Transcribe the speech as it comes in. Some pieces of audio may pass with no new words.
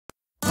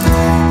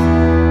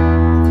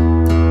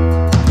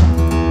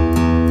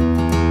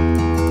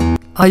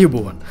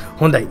අයුබෝවන්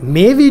හොඳයි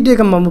මේ වීඩියෝ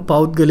එක මම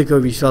පෞද්ගලිකව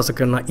විශ්වාස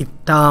කරනවා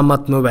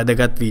ඉතාමත්ම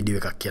වැදගත්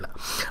වීඩියෝ එකක් කියලා.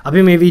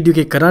 අපි මේ වීඩියෝ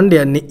එකේ කරන්න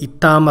යන්නේ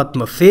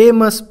ඉතාමත්ම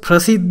ෆේමස්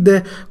ප්‍රසිද්ධ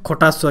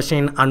කොටස්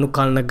වශයෙන්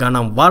අනුකලන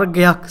ගණන්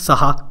වර්ගයක්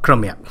සහ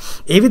ක්‍රමයක්.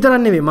 ඒ විතරක්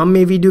නෙවෙයි මම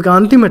මේ වීඩියෝ එක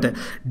අන්තිමට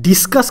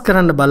ඩිස්කස්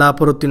කරන්න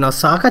බලාපොරොත්තු වෙනවා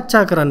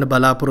සාකච්ඡා කරන්න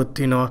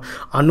බලාපොරොත්තු වෙනවා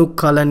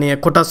අනුකලනය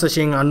කොටස්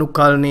වශයෙන්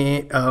අනුකලනයේ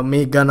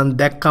මේ ගණන්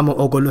දැක්කම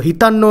ඔයගොල්ලෝ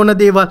හිතන්න ඕන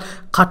දේවල්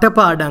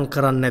කටපාඩම්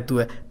කරන්න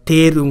නැතුව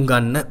තේරුම්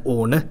ගන්න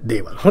ඕන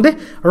දේවල්. හොඳේ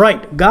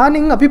right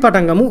ගානින් අපි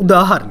පටන් ගමු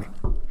උදාහරණයක්.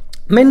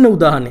 මෙන්න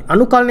උදාහරණය.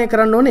 අනුකලනය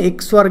කරන්න ඕනේ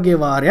x වර්ගයේ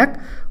වාරයක්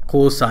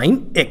cosine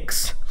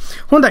x.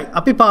 හොඳයි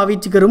අපි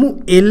පාවිච්චි කරමු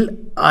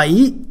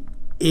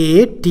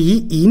LIATE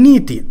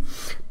නීතිය.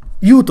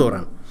 u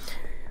තෝරන්න.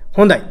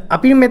 හොඳයි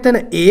අපි මෙතන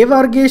a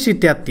වර්ගයේ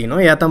ශ්‍රිතයක්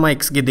තියෙනවා. එයා තමයි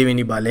x ගේ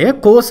දෙවෙනි බලය.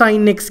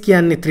 cosine x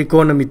කියන්නේ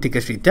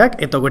ත්‍රිකෝණමිතික ශ්‍රිතයක්.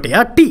 එතකොට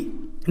එයා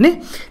t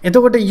නේ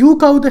එතකොට u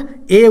කවුද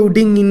a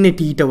උඩින් ඉන්නේ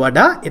t ට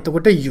වඩා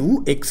එතකොට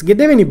u x ගේ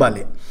දෙවෙනි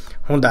බලය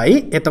හොඳයි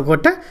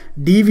එතකොට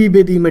dv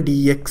බෙදීම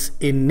dx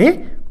එන්නේ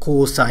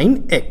cosine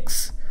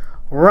x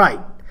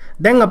right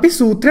දැන් අපි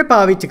සූත්‍රය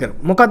පාවිච්චි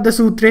කරමු මොකක්ද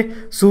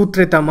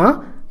සූත්‍රය තමයි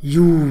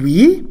uv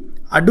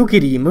අඩු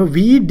කිරීම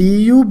v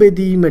du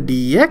බෙදීම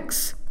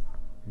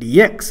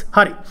dx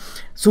හරි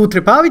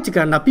සූත්‍රය පාවිච්චි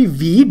කරන්න අපි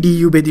v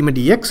du බෙදීම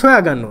dx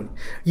හොයාගන්න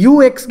ඕනේ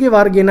ux ගේ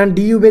වර්ගය නම්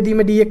du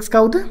බෙදීම dx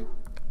කවුද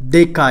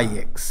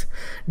 2x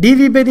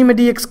dv බෙදීම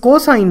dx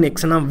cosine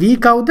x නම් v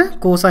කවුද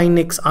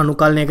cosine x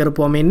අනුකලනය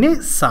කරපුවම එන්නේ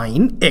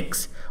sin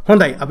x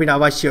හොඳයි අපිට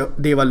අවශ්‍ය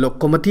දේවල්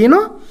ඔක්කොම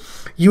තියෙනවා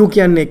u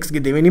කියන්නේ x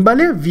ගේ දෙවෙනි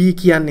බලය v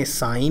කියන්නේ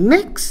sin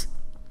x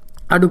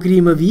අඩු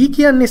කිරීම v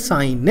කියන්නේ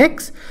sin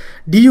x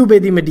du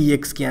බෙදීම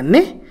dx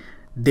කියන්නේ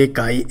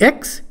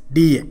 2x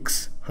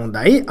dx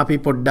හොඳයි අපි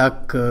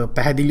පොඩ්ඩක්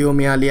පැහැදිලිව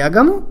මෙයා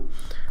ලියාගමු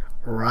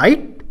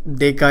right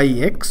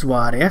 2x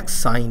වාරයක්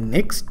sin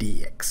x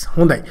dx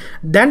හොඳයි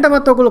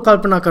දැන්ටමත් ඔයගොල්ලෝ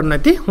කල්පනා කරන්න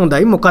ඇති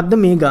හොඳයි මොකද්ද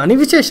මේ ගානේ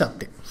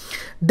විශේෂත්වය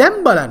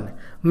දැන් බලන්න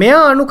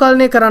මෙයා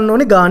අනුකලනය කරන්න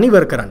ඕනේ ගාන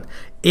ඉවර කරන්න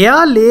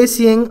එයා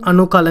ලේසියෙන්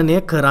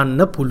අනුකලනය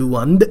කරන්න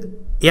පුළුවන්ද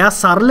එයා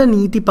සරල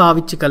නීති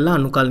පාවිච්චි කරලා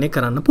අනුකලනය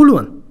කරන්න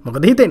පුළුවන්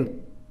මොකද හිතෙන්නේ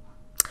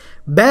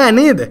බෑ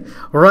නේද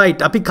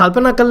right අපි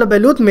කල්පනා කරලා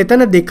බැලුවොත්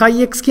මෙතන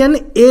 2x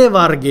කියන්නේ a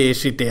වර්ගයේ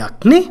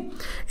ශ්‍රිතයක් නේ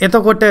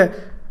එතකොට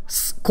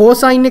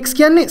cosine x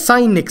කියන්නේ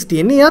sin x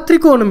තියෙන්නේ එයා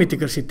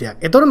ත්‍රිකෝණමිතික ශ්‍රිතයක්.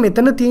 ඒතකොට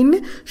මෙතන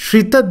තියෙන්නේ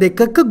ශ්‍රිත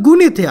දෙකක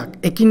ගුණිතයක්.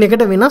 එකින්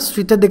එකට වෙනස්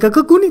ශ්‍රිත දෙකක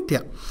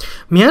ගුණිතයක්.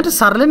 මෙයාට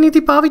සරල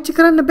නීති පාවිච්චි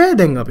කරන්න බෑ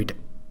දැන් අපිට.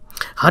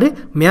 හරි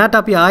මෙයාට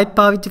අපි ආයෙත්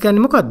පාවිච්චි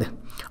කරන්නේ මොකද්ද?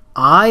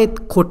 ආයෙත්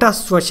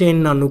කොටස්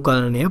වශයෙන්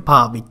අනුකලනය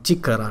පාවිච්චි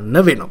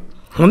කරන්න වෙනවා.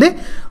 හොඳේ?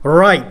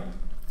 right.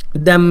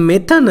 දැන්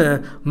මෙතන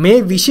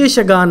මේ විශේෂ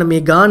ගාන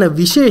මේ ගාන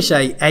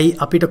විශේෂයි ඇයි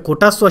අපිට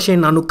කොටස්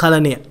වශයෙන්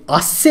අනුකලනය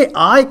අස්සේ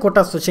ආයි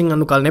කොටස් වශයෙන්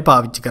අනුකලනය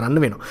පාවිච්චි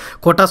කරන්න වෙනවා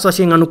කොටස්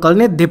වශයෙන්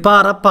අනුකලනය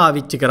දෙපාරක්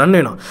පාවිච්චි කරන්න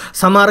වෙනවා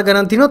සමහර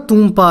ගණන් තියෙනවා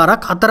තුන්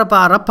පාරක් හතර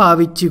පාරක්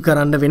පාවිච්චි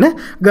කරන්න වෙන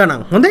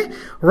ගණන් හොඳේ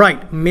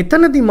right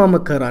මෙතනදී මම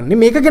කරන්නේ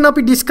මේක ගැන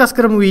අපි ඩිස්කස්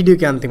කරමු වීඩියෝ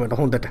එකේ අන්තිමට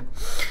හොඳට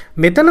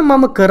මෙතන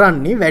මම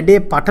කරන්නේ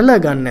වැඩේ පටල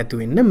ගන්න නැතු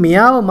වෙන්න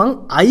මෙයාව මං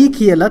i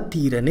කියලා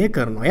තීරණය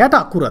කරනවා එයාට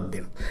අකුරක්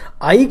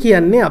දෙනවා i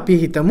කියන්නේ අපි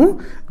හිතමු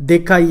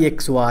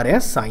 2x වාරය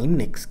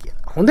sin x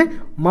කියලා. හොඳේ?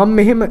 මම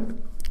මෙහෙම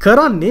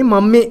කරන්නේ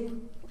මම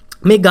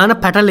මේ ගාන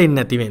පැටලෙන්නේ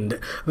නැති වෙන්න,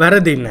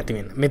 වැරදෙන්නේ නැති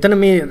වෙන්න. මෙතන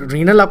මේ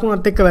ඍණ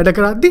ලකුණත් එක්ක වැඩ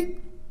කරද්දී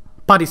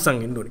පරිස්සම්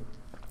වෙන්න ඕනේ.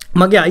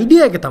 මගේ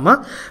අයිඩියා එක තමයි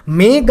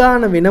මේ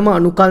ගාන වෙනම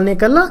අනුකලනය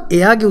කරලා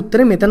එයාගේ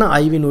උත්තරේ මෙතන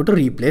i වෙනුවට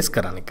රීප්ලේස්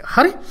කරන එක.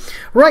 හරි?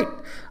 right.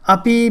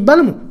 අපි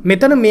බලමු.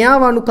 මෙතන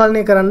මෙයාව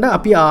අනුකලනය කරන්න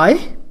අපි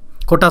ආයේ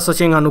කොටස්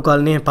වශයෙන්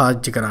අනුකලනය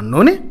පාවිච්චි කරන්න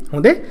ඕනේ.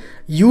 හොඳේ?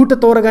 u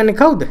ට තෝරගන්නේ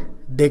කවුද?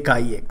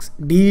 2x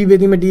dv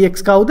බෙදීම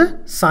dx කවුද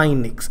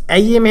sin x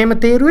ඇයි මෙහෙම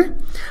තේරුවේ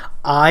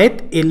ආයෙත්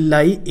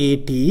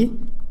LIAT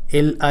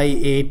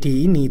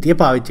නීතිය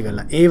පාවිච්චි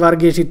කරලා a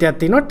වර්ගයේ ශ්‍රිතයක්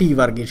තියෙනවා t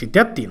වර්ගයේ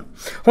ශ්‍රිතයක්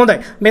තියෙනවා හොඳයි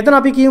මෙතන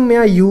අපි කියමු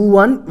මෙයා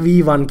u1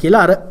 v1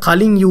 කියලා අර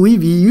කලින් u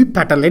v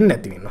පැටලෙන්නේ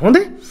නැති වෙන්න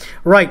හොඳේ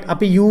right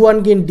අපි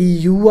u1 ගෙන්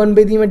du1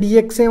 බෙදීම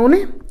dx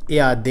ඕනේ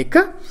එයා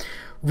 2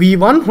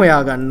 v1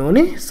 හොයා ගන්න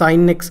ඕනේ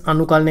sin x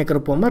අනුකලනය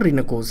කරපුවම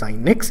ඍණ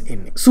cosine x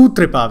එන්නේ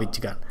සූත්‍රය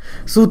පාවිච්චි ගන්න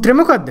සූත්‍රය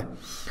මොකද්ද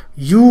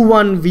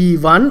u1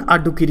 v1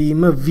 අඩු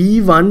කිරීම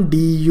v1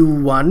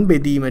 du1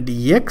 බෙදීම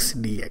dx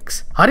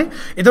හරි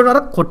එතකොට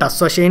අර කොටස්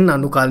වශයෙන්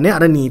අනුකලනය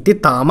අර නීති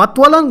තාමත්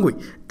වළංගුයි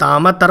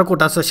තාමත් අර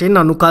කොටස් වශයෙන්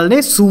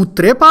අනුකලනයේ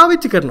සූත්‍රය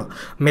පාවිච්චි කරනවා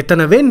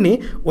මෙතන වෙන්නේ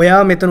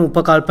ඔයා මෙතන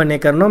උපකල්පනය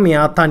කරනවා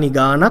මෙයා තනි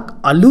ගානක්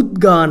අලුත්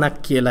ගානක්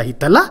කියලා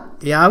හිතලා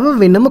එයාව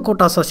වෙනම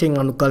කොටස් වශයෙන්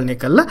අනුකලනය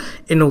කරලා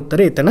එන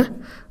උත්තරේ එතන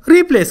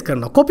රීප්ලේස්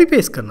කරනවා කොපි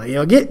පේස්ට් කරනවා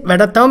ඒ වගේ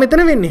වැඩක් තමයි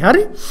මෙතන වෙන්නේ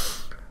හරි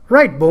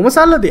right බොහොම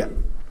සරල දෙයක්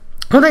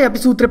හොඳයි අපි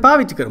සූත්‍රය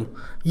පාවිච්චි කරමු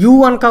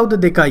u1 කවුද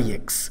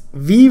 2x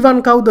v1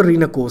 කවුද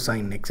ඍණ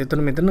cosine x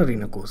එතන මෙතන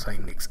ඍණ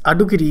cosine x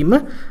අඩු කිරීම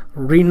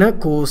ඍණ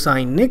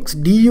cosine x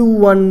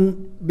du1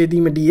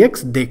 බෙදීම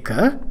dx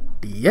 2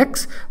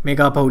 dx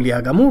මේක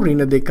අපහුලියා ගමු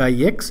ඍණ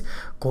 2x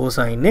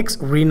cosine x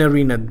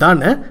ඍණ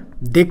ධන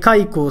 2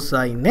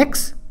 cosine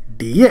x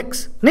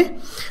dx නේ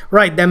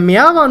right දැන්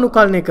මෙයාව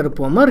අනුකලනය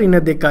කරපුවම ඍණ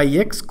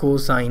 2x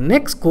cosine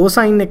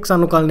x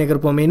අනුකලනය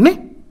කරපුවම එන්නේ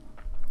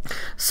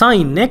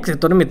sin x.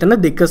 එතකොට මෙතන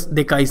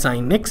 2යි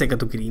sin x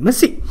එකතු කිරීම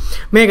c.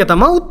 මේක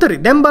තමයි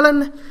උත්තරේ. දැන්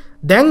බලන්න.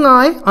 දැන්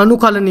ආයේ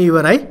අනුකලන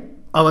ඉවරයි.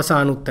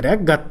 අවසාන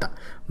උත්තරයක් ගත්තා.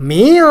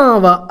 මේ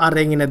ආව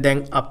අරගෙන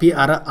දැන් අපි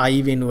අර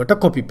i වෙනුවට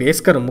copy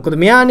paste කරමු. මොකද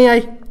මෙයානේ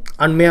i.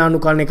 අන්න මෙයා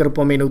අනුකලනය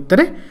කරපුවා මේ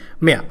උත්තරේ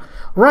මෙයා.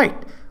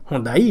 right.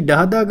 හොඳයි ඉඩ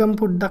හදාගමු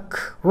පොඩ්ඩක්.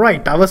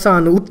 right.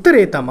 අවසාන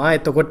උත්තරේ තමයි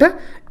එතකොට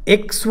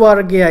x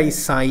වර්ගයයි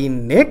sin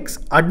x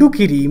අඩු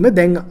කිරීම.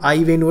 දැන්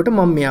i වෙනුවට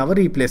මම මෙයාව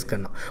රීප්ලේස්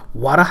කරනවා.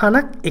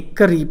 වරහණක් එක්ක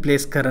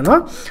රීප්ලේස් කරනවා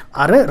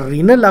අර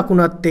ඍණ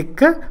ලකුණත්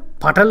එක්ක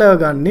පටලව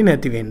ගන්නේ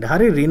නැති වෙන්න.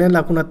 හරි ඍණ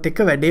ලකුණත් එක්ක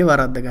වැඩේ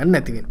වරද්ද ගන්න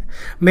නැති වෙන්න.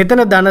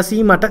 මෙතන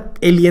ධනසී මට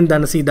එළියෙන්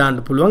ධනසී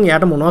දාන්න පුළුවන්.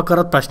 එයාට මොනවා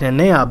කරත් ප්‍රශ්නයක්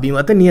නැහැ.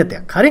 අභිමත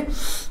නියතයක්. හරි.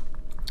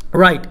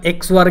 right.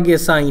 x වර්ගය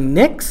sin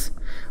x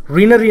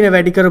ඍණ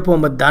වැඩි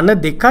කරපුවම ධන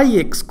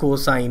 2x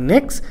cosine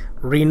x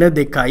ඍණ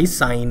 2යි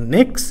sin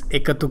x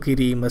එකතු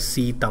කිරීම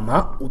c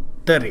තමයි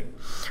උත්තරේ.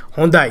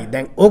 හොඳයි.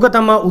 දැන් ඕක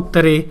තමයි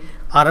උත්තරේ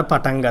අර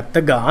පටන්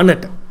ගත්ත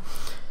ගානට.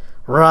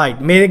 right.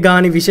 මේ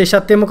ගානේ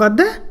විශේෂත්වය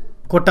මොකද්ද?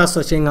 කොටස්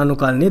වශයෙන්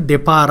අනුකලනේ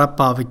දෙපාරක්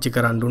පාවිච්චි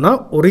කරන්න උනා.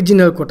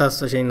 ඔරිජිනල්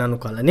කොටස් වශයෙන්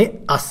අනුකලනේ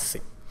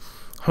ASCII.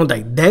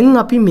 හොඳයි. දැන්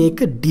අපි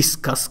මේක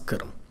ඩිස්කස්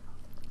කරමු.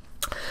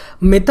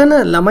 මෙතන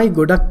ළමයි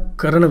ගොඩක්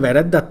කරන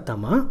වැරද්දක්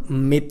තමයි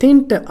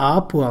මෙතෙන්ට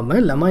ආපුවම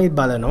ළමයි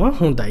බලනවා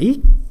හොඳයි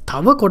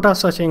තව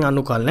කොටස් වශයෙන්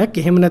අනුකලනයක්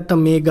එහෙම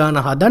නැත්නම් මේ ගාන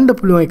හදන්න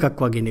පුළුවන්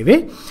එකක් වගේ නෙවෙයි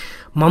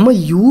මම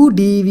u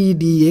dv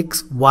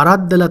dx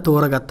වරද්දලා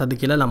තෝරගත්තද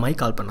කියලා ළමයි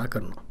කල්පනා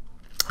කරනවා.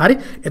 හරි.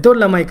 එතකොට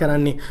ළමයි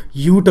කරන්නේ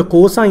u ට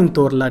cosine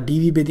තෝරලා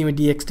dv බෙදීම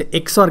dx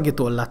ට x වර්ගය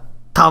තෝරලා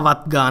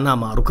තවත් ගාන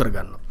අමාරු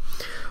කරගන්නවා.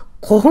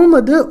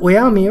 කොහොමද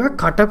ඔයා මේවා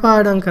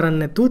කටපාඩම්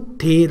කරන්නේ නැතුව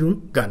තේරුම්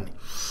ගන්නෙ?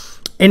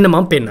 එන්න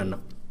මම පෙන්නන්නම්.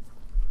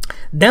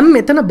 දැන්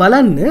මෙතන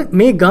බලන්න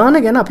මේ ගාන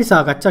ගැන අපි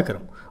සාකච්ඡා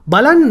කරමු.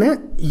 බලන්න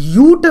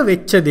u ට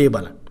වෙච්ච දේ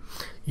බලන්න.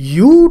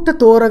 u ට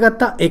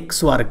තෝරගත්ත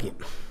x වර්ගය.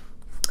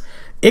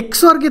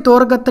 x වර්ගය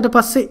තෝරගත්තට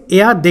පස්සේ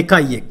එයා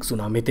 2x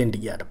වුණා මෙතෙන්ට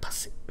ගියාට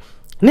පස්සේ.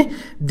 නේ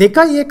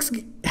 2x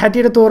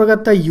හැටියට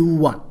තෝරගත්ත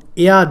u1.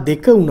 එයා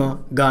 2 වුණා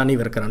ගාන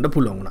ඉවර කරන්න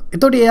පුළුවන් වුණා.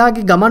 එතකොට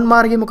එයාගේ ගමන්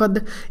මාර්ගය මොකද්ද?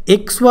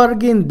 x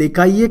වර්ගයෙන්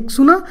 2x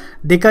වුණා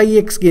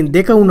 2x ගෙන්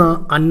 2 වුණා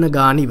අන්න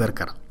ගාන ඉවර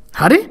කරා.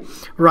 හරි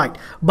right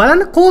බලන්න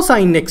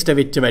cosine x ට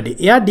වෙච්ච වැඩේ.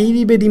 එයා dv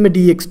බෙදීම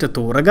dx ට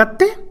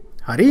තෝරගත්තේ.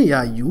 හරි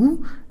එයා u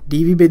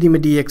dv බෙදීම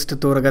dx ට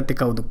තෝරගත්තේ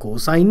කවුද?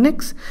 cosine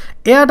x.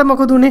 එයාට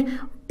මොකද උනේ?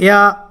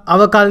 එයා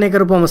අවකලනය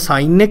කරපුවම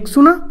sin x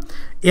වුණා.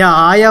 එයා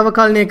ආය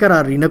අවකලනය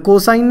කරා ඍණ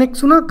cosine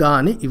x වුණා.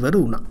 ගානේ ඉවර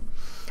වුණා.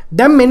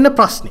 දැන් මෙන්න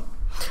ප්‍රශ්නේ.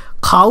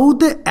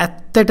 කවුද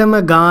ඇත්තටම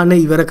ගාන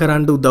ඉවර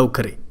කරන්න උදව්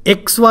කරේ?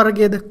 x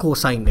වර්ගයේද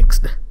cosine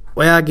x ද?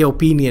 ඔයාගේ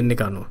ඔපිනියන්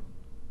එක අනුව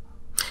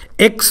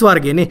x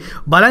වර්ගයනේ.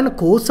 බලන්න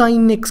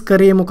cosine x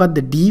කරේ මොකද්ද?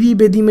 dv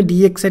බෙදීම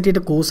dx හැටියට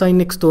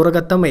cosine x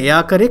තෝරගත්තම එයා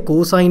කරේ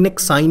cosine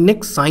x sin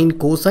x sin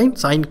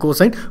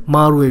cosine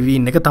මාරු වෙවි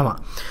ඉන්න එක තමයි.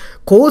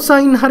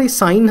 cosine හරි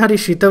sin හරි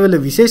ශ්‍රිතවල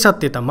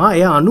විශේෂත්වය තමයි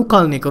එයා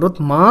අනුකලනය කරොත්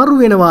මාරු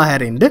වෙනවා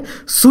හැරෙන්න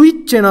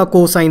ස්විච් වෙනවා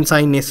cosine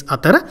sin s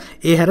අතර.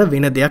 ඒ හැර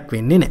වෙන දෙයක්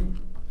වෙන්නේ නැහැ.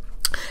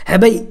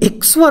 හැබැයි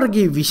x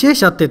වර්ගයේ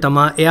විශේෂත්වය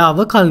තමයි එයා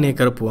අවකලනය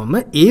කරපුවම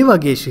ඒ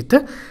වගේ ශ්‍රිත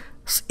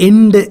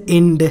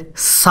end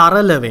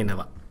සරල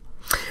වෙනවා.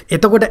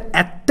 එතකොට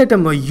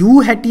ඇත්තටම u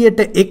හැටියට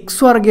x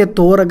වර්ගය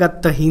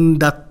තෝරගත්ත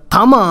හින්දා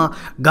තමා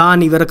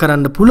ගාන ඉවර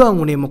කරන්න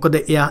පුළුවන් උනේ. මොකද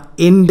එයා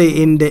end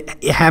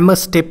හැම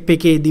ස්ටෙප්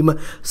එකේදීම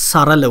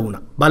සරල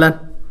වුණා. බලන්න.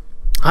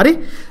 හරි.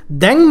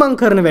 දැන් මම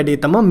කරන වැඩේ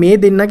තමයි මේ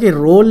දෙන්නගේ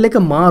රෝල් එක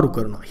මාරු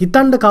කරනවා.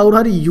 හිතන්න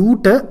කවුරු හරි u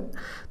ට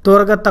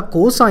තෝරගත්ත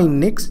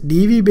cosine x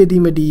dv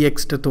බෙදීම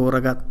dx ට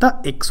තෝරගත්ත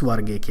x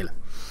වර්ගය කියලා.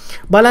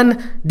 බලන්න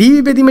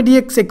dv බෙදීම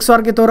dx x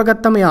වර්ගය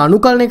තෝරගත්තම එයා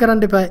අනුකලනය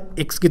කරන්න එපා.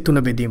 x ගේ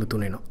 3 බෙදීම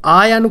 3 එනවා.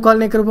 ආය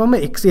අනුකලනය කරපුවම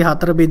x ගේ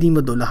 4 බෙදීම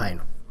 12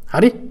 එනවා.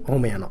 හරි?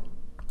 ඔහොම යනවා.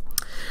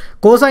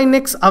 cosine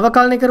x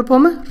අවකලනය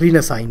කරපුවම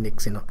ඍණ sin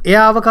x එනවා.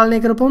 එයා අවකලනය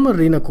කරපුවම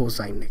ඍණ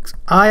cosine x.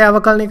 ආය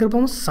අවකලනය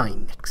කරපුවම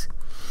sin x.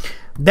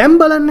 දැන්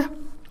බලන්න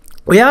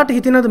ඔයාට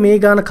හිතෙනවද මේ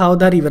ගාන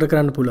කවදා හරි ඉවර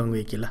කරන්න පුළුවන්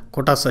වෙයි කියලා?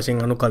 කොටස්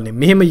වශයෙන් අනුකලනය.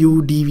 මෙහෙම u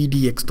dv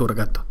dx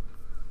තෝරගත්තා.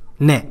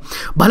 නෑ.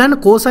 බලන්න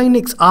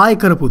cosine x ආය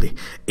කරපු දේ.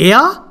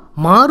 එයා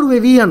මාරු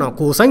වෙවි යනවා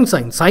cosine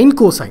sin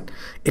cosine.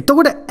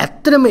 එතකොට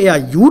ඇත්තටම එයා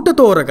u ට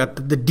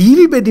තෝරගත්තද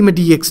dv බෙදීම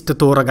dx ට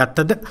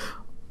තෝරගත්තද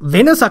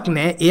වෙනසක්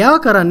නෑ. එයා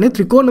කරන්නේ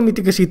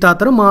ත්‍රිකෝණමිතික ශීත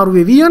අතර මාරු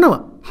වෙවි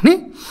යනවා නේ.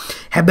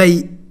 හැබැයි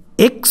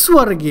x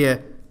වර්ගය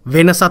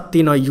වෙනසක්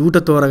තියෙනවා u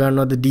ට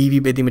තෝරගන්නවද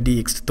dv බෙදීම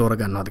dx ට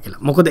තෝරගන්නවද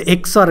කියලා. මොකද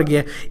x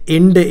වර්ගය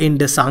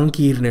end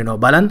සංකීර්ණ වෙනවා.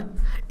 බලන්න.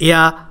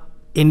 එයා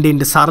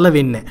end සරල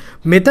වෙන්නේ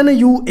නැහැ. මෙතන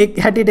u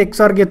හැටියට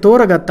x වර්ගය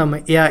තෝරගත්තම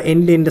එයා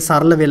end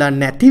සරල වෙලා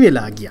නැති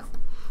වෙලා ගියා.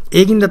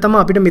 ඒකින්ද තමයි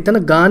අපිට මෙතන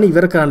ගාන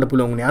ඉවර කරන්න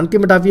පුළුවන් උනේ.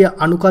 අන්තිමට අපි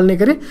අනුකලනය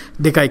කරේ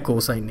 2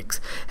 cosine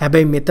x.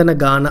 හැබැයි මෙතන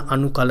ගාන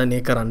අනුකලනය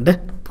කරන්න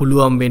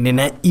පුළුවන් වෙන්නේ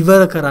නැහැ.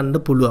 ඉවර කරන්න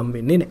පුළුවන්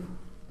වෙන්නේ නැහැ.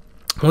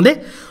 හොඳේ?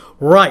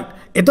 right.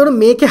 එතකොට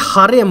මේකේ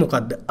හරය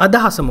මොකද්ද?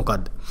 අදහස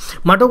මොකද්ද?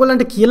 මට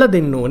ඔයගලන්ට කියලා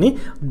දෙන්න ඕනේ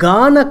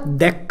ගානක්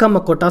දැක්කම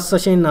කොටස්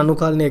වශයෙන්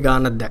අනුකලනය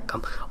ගානක්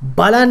දැක්කම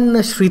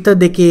බලන්න ශ්‍රිත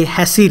දෙකේ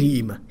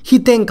හැසිරීම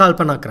හිතෙන්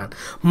කල්පනා කරන්න.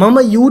 මම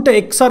u ට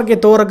x වර්ගය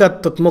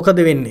තෝරගත්තොත්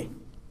මොකද වෙන්නේ?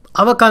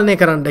 අවකලනය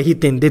කරන්න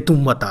හිතෙන් දෙතුන්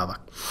වතාවක්.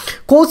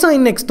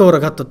 cosine x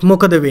තෝරගත්තොත්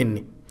මොකද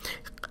වෙන්නේ?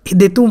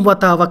 දෙතුන්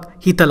වතාවක්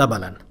හිතලා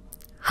බලන්න.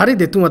 හරි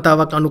දෙතුන්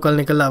වතාවක්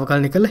අනුකලනය කළා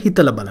අවකලනය කළා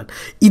හිතලා බලන්න.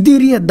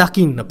 ඉදිරිය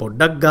දකින්න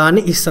පොඩ්ඩක්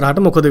ගානේ ඉස්සරහට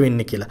මොකද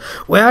වෙන්නේ කියලා.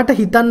 ඔයාට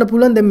හිතන්න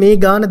පුළුවන් දැන් මේ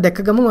ගාන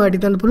දැක ගමන් ඔයාට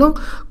හිතන්න පුළුවන්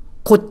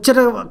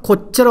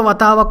කොච්චර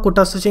වතාවක්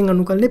කොටස් වශයෙන්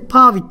අනුකලනේ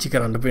පාවිච්චි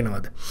කරන්න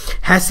වෙනවද?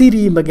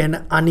 හැසිරීම ගැන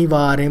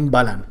අනිවාර්යෙන්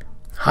බලන්න.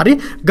 හරි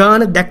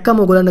ගාන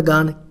දැක්කම ඔයගොල්ලන්ට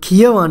ගාන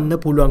කියවන්න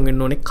පුළුවන්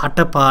වෙන්න ඕනේ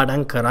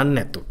කටපාඩම් කරන්න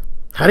නැතුව.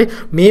 හරි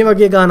මේ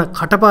වගේ ගාන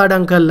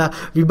කටපාඩම් කරලා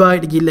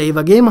විභාගයට ගිහිල්ලා ඒ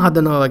වගේම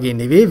හදනවා වගේ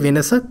නෙවෙයි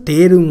වෙනස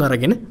තේරුම්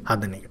අරගෙන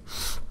හදන එක.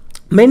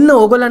 මෙන්න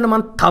ඕගොල්ලන්ට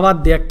මම තවත්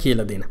දෙයක්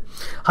කියලා දෙන්න.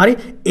 හරි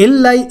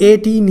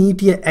LIAT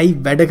නීතිය ඇයි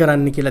වැඩ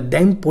කරන්නේ කියලා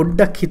දැන්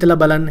පොඩ්ඩක්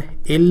හිතලා බලන්න.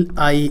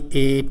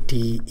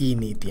 LIATE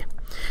නීතිය.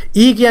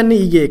 E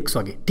කියන්නේ E ගේ x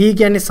වගේ. T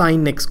කියන්නේ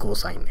sin x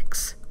cosine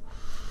x.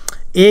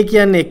 A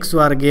කියන්නේ x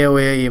වර්ගය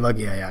ඔය ඒ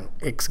වගේ අයන්.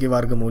 x ගේ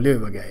වර්ගමූලය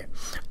ඔය වගේ අය.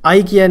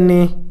 I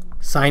කියන්නේ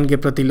sin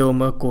ගේ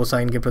ප්‍රතිලෝම,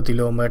 cosine ගේ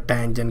ප්‍රතිලෝම,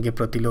 tangent ගේ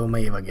ප්‍රතිලෝම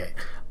ඒ වගේ අය.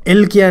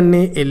 L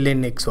කියන්නේ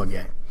ln x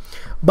වගේ අය.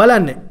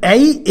 බලන්න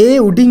ඇයි A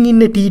උඩින්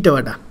ඉන්නේ t ට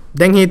වඩා?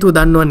 දැන් හේතුව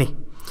දන්නවනේ.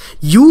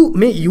 u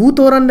මේ u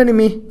තෝරන්නනේ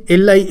මේ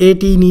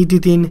LIAT නීති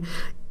තියෙන්නේ.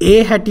 A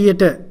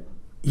හැටියට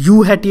u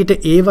හැටියට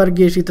a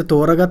වර්ගයේ සිට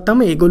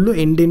තෝරගත්තම ඒගොල්ලෝ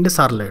එන්න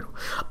සරල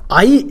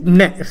වෙනවා.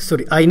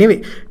 I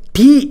නෙවෙයි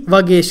t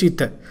වගේ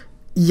සිට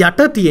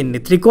යට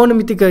තියෙන්නේ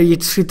ත්‍රිකෝණමිතික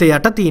ශිත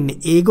යට තියෙන්නේ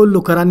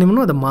ඒගොල්ලෝ කරන්නේ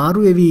මොනවද?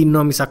 මාරු වෙවි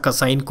ඉන්නවා මිසක්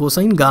sin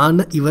cosine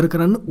ගාන ඉවර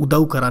කරන්න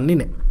උදව් කරන්නේ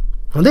නැහැ.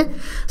 හොඳේ?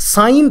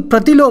 sin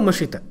ප්‍රතිලෝම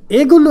ශිත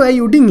ඒගොල්ලෝ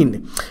ඇයි උඩින්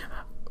ඉන්නේ?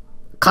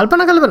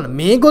 කල්පනා කරලා බලන්න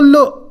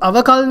මේගොල්ලෝ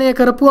අවකලනය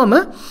කරපුවම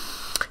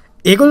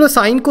ඒගොල්ලෝ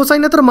sin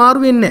cosine අතර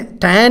මාරු වෙන්නේ නැහැ.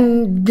 tan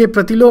ගේ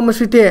ප්‍රතිලෝම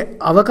ශිතේ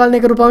අවකලනය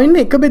කරපුවම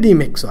ඉන්නේ එක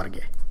බෙදීම x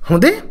වර්ගයයි.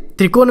 හොඳේ?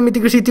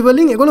 ත්‍රිකෝණමිතික ශිත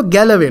වලින් ඒගොල්ලෝ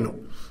ගැලවෙනවා.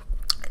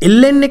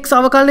 ln x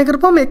අවකලනය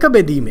කරපුවම එක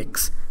බෙදීම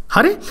x.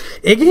 හරි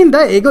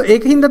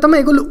ඒකින්ද තමයි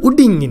ඒගොල්ලෝ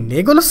උඩින් ඉන්නේ.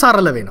 ඒගොල්ලෝ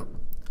සරල වෙනවා.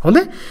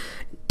 හොඳේ?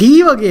 t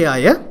වගේ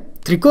අය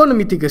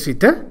ත්‍රිකෝණමිතික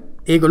ශිත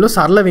ඒගොල්ලෝ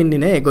සරල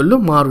වෙන්නේ නැහැ. ඒගොල්ලෝ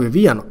මාරු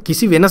වෙවි යනවා.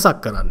 කිසි වෙනසක්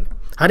කරන්නේ.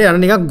 හරි අර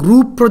නිකන්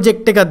group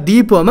project එකක්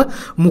දීපුවම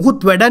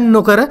මුකුත් වැඩක්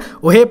නොකර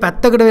ඔහේ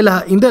පැත්තකට වෙලා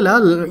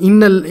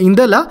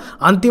ඉඳලා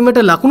අන්තිමට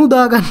ලකුණු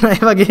දාගන්න අය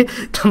වගේ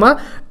තමයි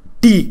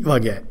t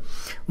වගේ.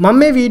 මම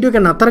මේ වීඩියෝ එක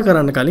නතර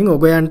කරන්න කලින්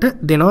ඔයගොල්ලන්ට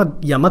දෙනවා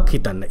යමක්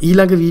හිතන්න.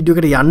 ඊළඟ වීඩියෝ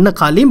එකට යන්න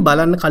කලින්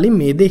බලන්න කලින්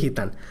මේ දේ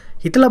හිතන්න.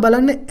 හිතලා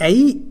බලන්න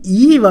ඇයි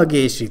E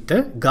වගේ ශිත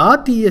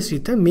ඝාතීය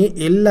ශිත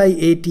මේ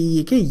LIAT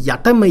එකේ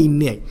යටම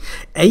ඉන්නේ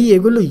ඇයි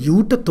ඒගොල්ලෝ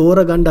U ට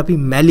තෝරගන්න අපි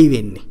මැලි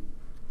වෙන්නේ?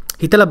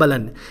 හිතලා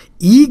බලන්න.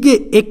 E ගේ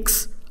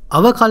x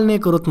අවකලනය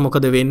කරොත්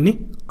මොකද වෙන්නේ?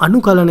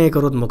 අනුකලනය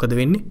කරොත් මොකද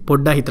වෙන්නේ?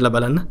 පොඩ්ඩක් හිතලා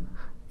බලන්න.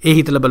 ඒ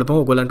හිතලා බලපුවම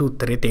ඔයගොල්ලන්ට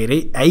උත්තරේ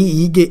තේරෙයි. ඇයි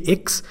E ගේ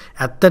x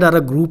ඇත්තට අර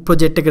group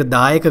project එකට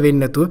දායක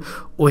වෙන්නේ නැතුව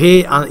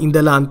ඔහේ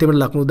ඉඳලා අන්තිමට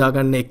ලකුණු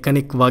දාගන්න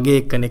එක්කෙනෙක් වගේ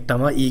එක්කෙනෙක්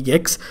තමයි E ගේ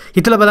x.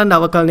 හිතලා බලන්න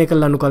අවකලනය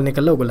කරලා අනුකලනය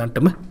කරලා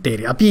ඔයගොල්ලන්ටම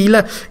තේරෙයි. අපි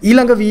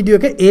ඊළඟ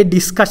වීඩියෝ එකේ ඒ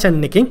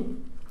ඩිස්කෂන් එකෙන්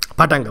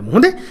පටන් ගමු.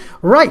 හොඳේ?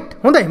 right.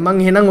 හොඳයි.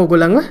 මම එහෙනම්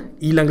ඔයගොල්ලන්ව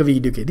ඊළඟ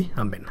වීඩියෝ එකේදී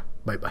හම්බෙන්න.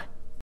 bye bye.